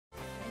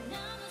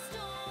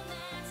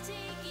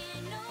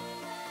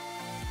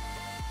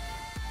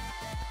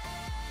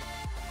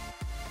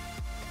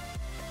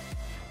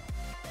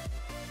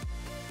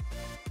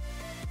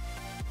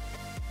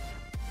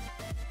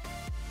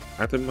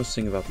after much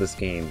thinking about this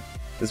game,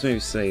 this made me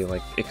say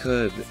like it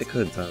could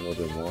have done a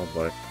little bit more,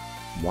 but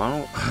why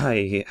don't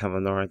I have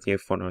another idea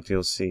for another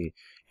DLC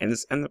and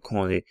just end up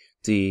calling it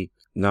the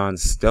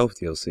non-stealth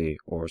DLC,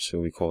 or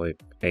should we call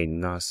it a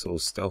not so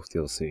stealth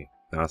DLC?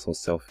 Not so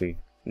stealthy.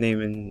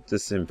 Naming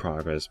this in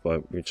progress,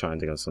 but we're trying to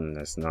think of something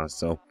that's not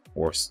stealth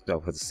or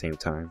stealth at the same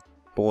time.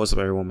 But what's up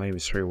everyone, my name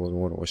is Trey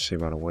World or Shay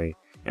by the way,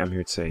 and I'm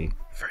here today,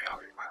 very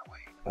hungry by the way,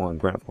 on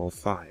Grand Theft Auto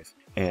 5,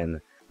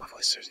 and my voice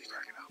is seriously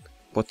cracking up.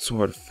 But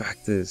sort of the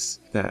fact is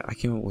that I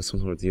came up with some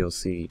sort of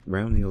DLC,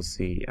 random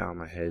DLC out of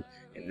my head,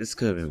 and this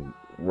could have been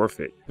worth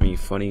it. I mean,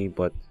 funny,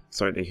 but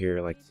starting to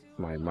hear like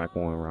my mic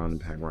going around in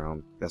the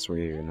background. That's what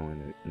you're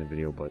annoying in the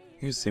video. But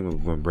here's the thing: we're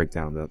going to break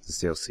down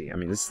this DLC. I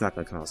mean, this is not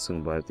going to come out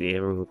soon, but if they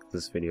ever look at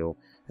this video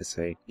and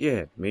say,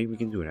 yeah, maybe we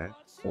can do that,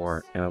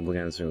 or end up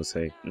looking at this video and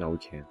say, no, we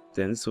can't,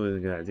 then this is a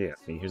really good idea.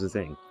 I mean, here's the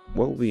thing: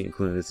 what will be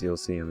included in this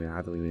DLC? I mean, I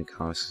have to leave in the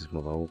comments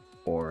below,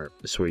 or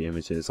show you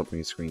images up on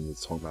your screen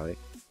to talk about it.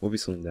 Will be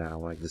something that I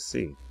would like to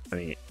see. I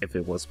mean, if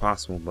it was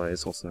possible, but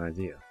it's also an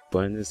idea.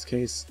 But in this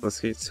case, let's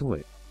get to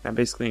it. Now,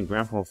 basically, in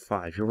Grand Theft Auto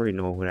 5, you already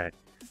know that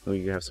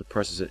you have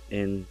suppressors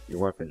in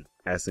your weapon,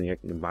 as in you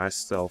can buy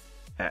suppressors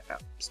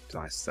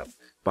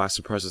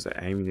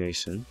at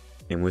ammunition,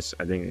 in which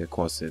I think it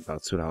costs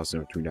about $2,000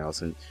 or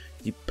 $3,000,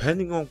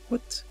 depending on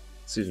what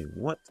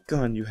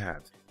gun you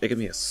have. It can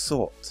be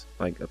assault,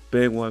 like a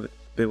big weapon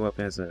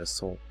as an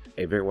assault,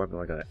 a big weapon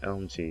like an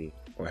LMG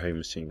or heavy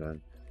machine gun,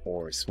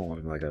 or a small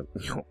weapon like a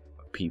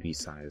PP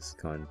size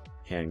gun,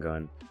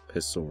 handgun,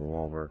 pistol,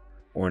 revolver,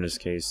 or in this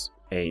case,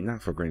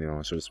 not for grenade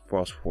launchers, but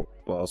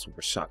also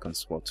for shotguns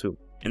as well too.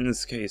 In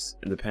this case,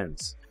 it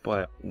depends.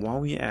 But while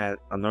we add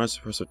another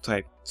suppressor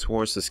type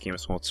towards this game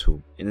as well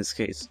too, in this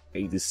case,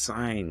 a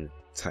design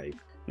type.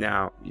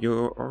 Now,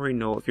 you already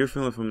know, if you're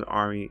feeling from the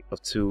army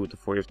of 2 to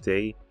 40th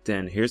day,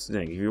 then here's the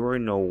thing: if you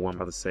already know what I'm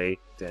about to say,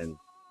 then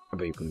I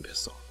bet you're gonna be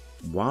pissed off.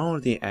 Why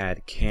don't they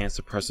add can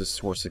suppressors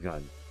towards the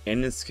gun?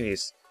 In this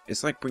case,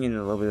 it's like bringing in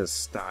a little bit of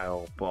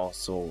style, but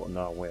also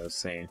another way of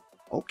saying,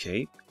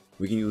 okay,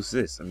 we can use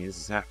this. I mean, this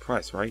is half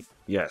price, right?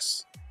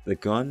 Yes. The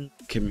gun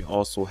can be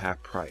also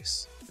half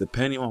price.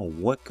 Depending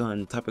on what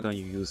type of gun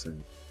you're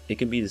using, it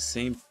can be the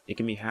same. It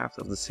can be half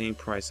of the same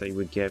price that you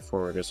would get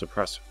for a regular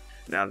suppressor.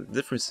 Now, the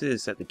difference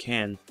is that the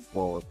can,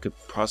 well, it could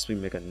possibly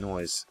make a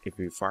noise if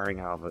you're firing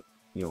out of a,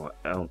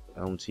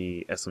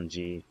 LMG,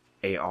 SMG,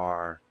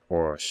 AR,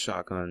 or a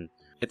shotgun.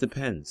 It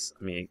depends.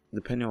 I mean,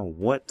 depending on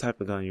what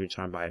type of gun you're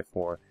trying to buy it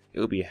for, it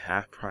will be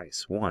half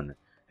price, 1.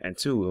 And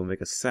 2, it will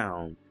make a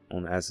sound,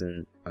 as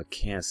in a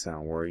can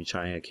sound, where you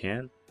try to hit a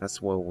can,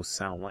 that's what it will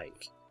sound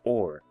like.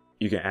 Or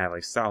you can add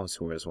like style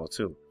to it as well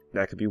too.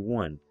 That could be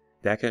 1.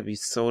 That could be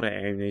sold at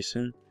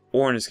ammunition,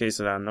 or in this case,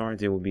 another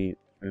idea would be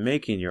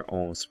making your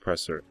own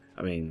suppressor.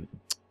 I mean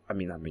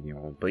not making your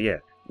own, but yeah,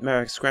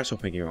 scratch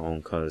off making your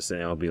own, cause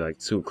then it'll be like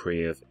too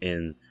creative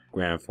in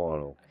Grand Theft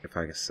Auto, if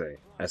I could say,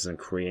 as in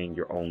creating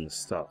your own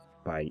stuff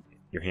by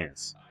your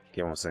hands.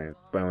 Get what I'm saying?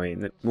 But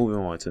anyway, moving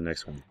on to the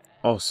next one.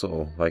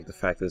 Also, like, the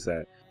fact is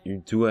that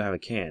you do have a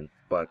can,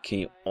 but can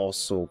you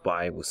also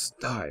buy it with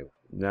style?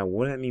 Now,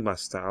 what do I mean by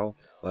style?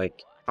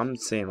 Like, I'm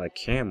saying like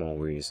camo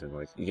reason.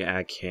 Like, you can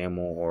add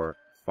camo or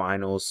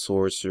final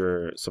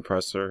sorcerer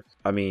suppressor.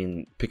 I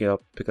mean, pick a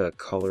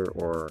color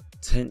or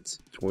tint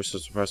towards the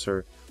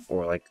suppressor,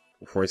 or like,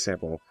 for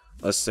example,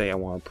 let's say I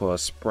want to put a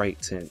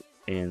Sprite tint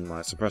in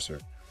my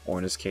suppressor, or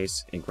in this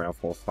case, in Grand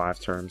Theft Auto 5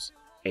 terms,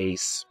 a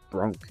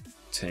sprunk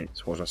tint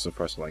towards my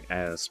suppressor, like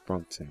add a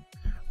sprunk tint,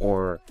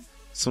 or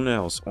something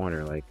else on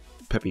there, like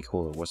Peppy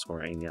Cola,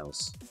 or anything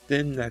else.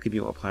 Then that could be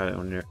applied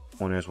on there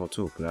as well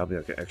too, but that'll be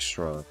like an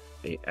extra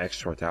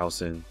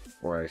 1,000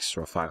 or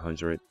extra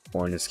 500,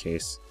 or in this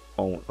case,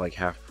 like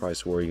half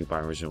price where you buy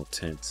original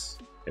tints,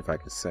 if I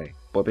could say.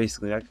 But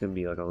basically, that can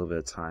be like a little bit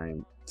of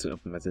time to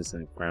implement this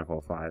in Grand Theft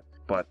Auto 5.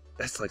 But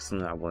that's like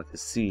something I would like to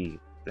see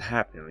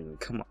happen. I mean,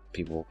 come on,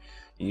 people.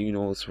 You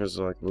know, suppressors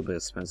are like a little bit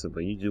expensive,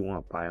 but you do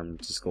want to buy them.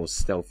 Just go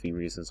stealthy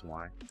reasons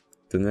why.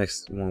 The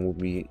next one will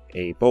be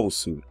a bubble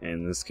suit, and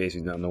in this case,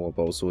 if you don't know what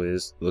bubble suit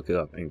is, look it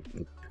up.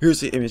 And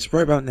here's the image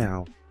right about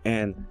now,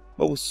 and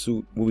bubble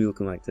suit will be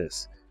looking like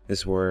this. This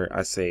is where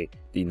I say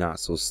the not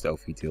so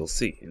stealthy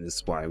DLC, and this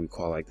is why we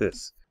call it like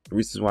this. The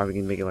reason why we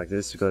can make it like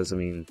this, because I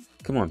mean,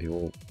 come on,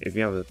 people. If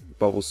you have a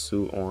bubble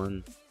suit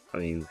on, I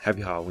mean,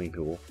 happy Halloween,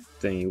 people,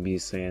 then you'll be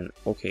saying,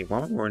 okay, why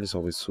am I wearing this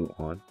bubble suit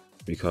on?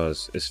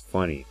 Because it's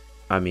funny.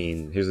 I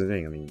mean, here's the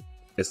thing. I mean,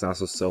 it's not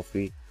so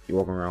stealthy. You're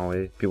walking around with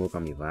it, people are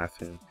gonna be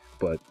laughing.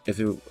 But if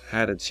you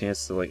had a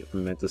chance to like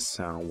implement the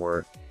sound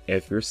where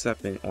if you're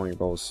stepping on your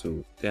bubble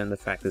suit, then the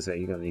fact is that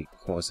you're gonna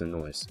cause a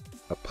noise,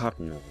 a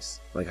popping noise.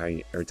 Like how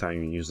every time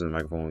you're using the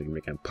microphone, you're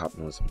making a pop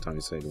noise. Sometimes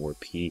you say the word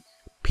P.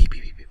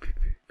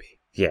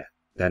 Yeah,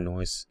 that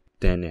noise.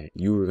 Then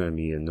you were gonna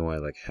be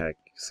annoyed like heck,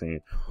 saying,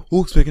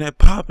 "Who's making that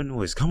popping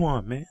noise? Come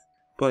on, man!"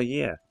 But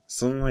yeah,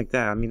 something like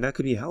that. I mean, that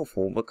could be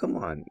helpful. But come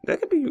on, that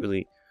could be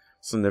really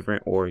something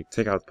different. Or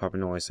take out the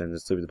popping noise and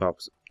distribute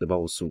the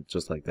bubble suit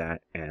just like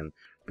that, and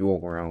be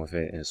walking around with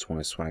it and just want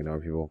to swag other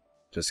people.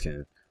 Just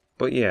kidding.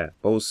 But yeah,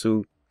 bubble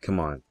suit, come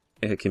on.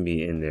 it can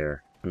be in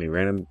there. I mean,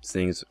 random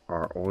things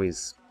are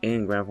always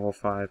in Grand Theft Auto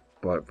 5,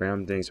 but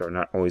random things are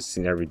not always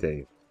seen every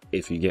day,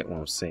 if you get what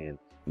I'm saying.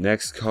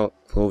 Next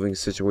clothing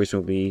situation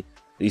will be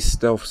the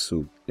stealth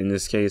suit. In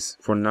this case,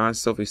 for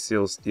non-stealthy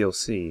Steals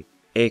DLC,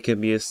 it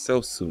can be a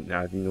stealth suit.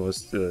 Now, if you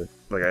notice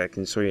like I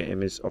can show you an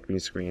image up on your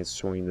screen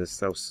showing the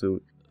stealth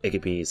suit. It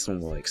could be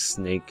something like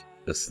Snake,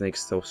 the Snake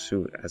stealth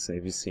suit, as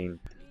if you've seen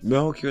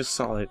Metal Gear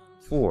Solid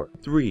 4,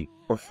 3,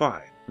 or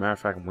 5. Matter of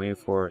fact, I'm waiting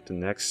for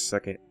the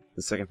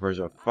second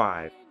version of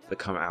 5 to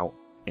come out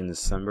in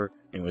December,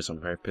 in which I'm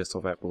very pissed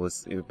off at. But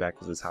let's get back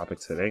to the topic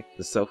today.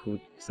 The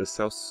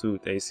stealth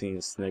suit they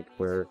seen Snake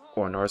wear,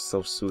 or another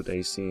stealth suit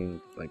they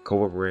seen like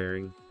Cobra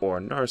wearing, or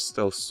another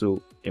stealth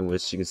suit in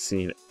which you can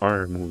see in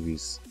other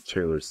movies,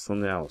 trailers,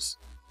 something else.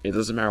 It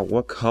doesn't matter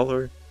what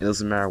color, it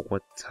doesn't matter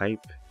what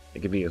type.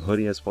 It could be a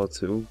hoodie as well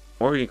too,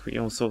 or you can create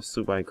your own stealth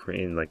suit by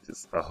creating like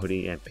a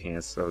hoodie and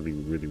pants. That would be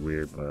really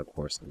weird, but of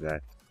course like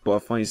that. But a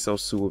funny stealth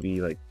suit would be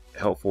like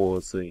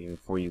helpful for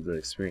you to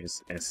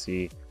experience and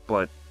see.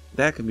 But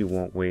that could be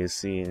one way of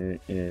seeing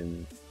it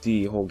in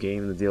the whole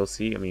game, the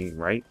DLC. I mean,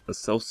 right? A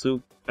stealth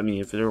suit. I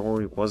mean, if there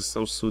already was a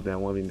stealth suit, then I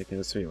wouldn't be making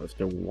this video. If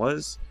there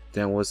was,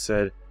 then it was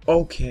said,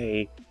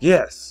 okay,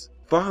 yes,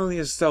 finally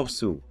a stealth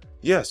suit.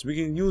 Yes, we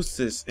can use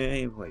this in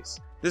any place.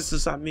 This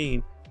is what I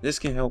mean. This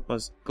can help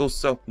us go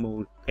stealth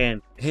mode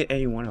and hit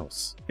anyone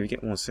else, if you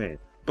get what I'm saying.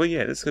 But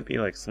yeah, this could be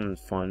like something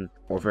fun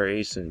or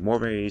more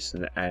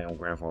variation to add on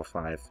Grand Theft Auto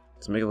 5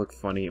 to make it look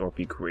funny or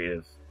be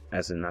creative,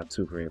 as in not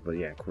too creative, but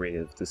yeah,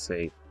 creative to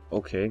say,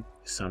 okay,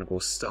 it's time to go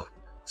stealth,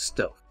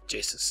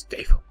 Jason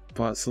Statham.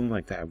 But something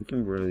like that, we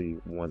can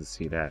really want to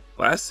see that.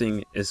 Last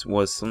thing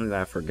was something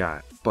that I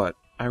forgot, but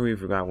I really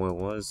forgot what it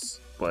was.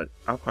 But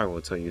I probably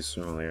will tell you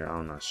sooner or later,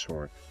 I'm not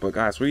sure. But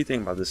guys, what do you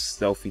think about this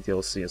stealthy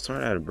DLC? I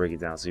started out to break it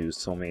down to you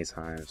so many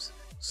times.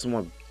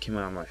 Someone came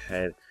out of my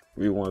head.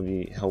 Really want to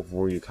be helpful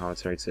for your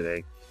commentary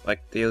today,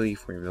 like daily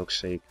for your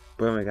milkshake.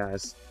 But anyway,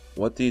 guys,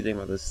 what do you think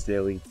about this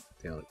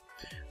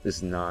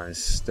this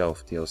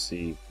non-stealth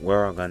DLC?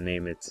 Where I'm gonna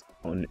name it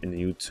in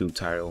the YouTube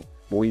title.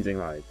 What do you think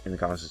about it in the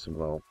comment section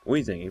below? What do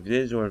you think? If you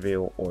did enjoy the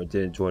video or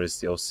did enjoy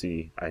this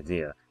DLC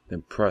idea,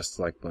 then press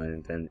the like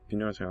button. Then if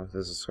you're not channel, hit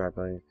the subscribe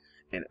button.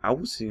 And I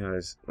will see you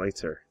guys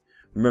later.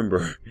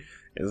 Remember,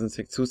 it doesn't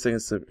take 2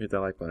 seconds to hit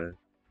that like button.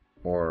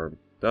 Or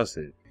does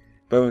it?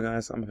 But anyway,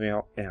 guys, I'm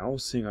out, and I will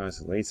see you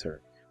guys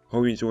later.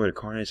 Hope you enjoyed the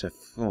carnage and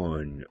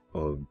fun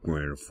of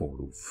Grand Theft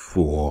Auto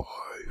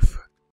 5.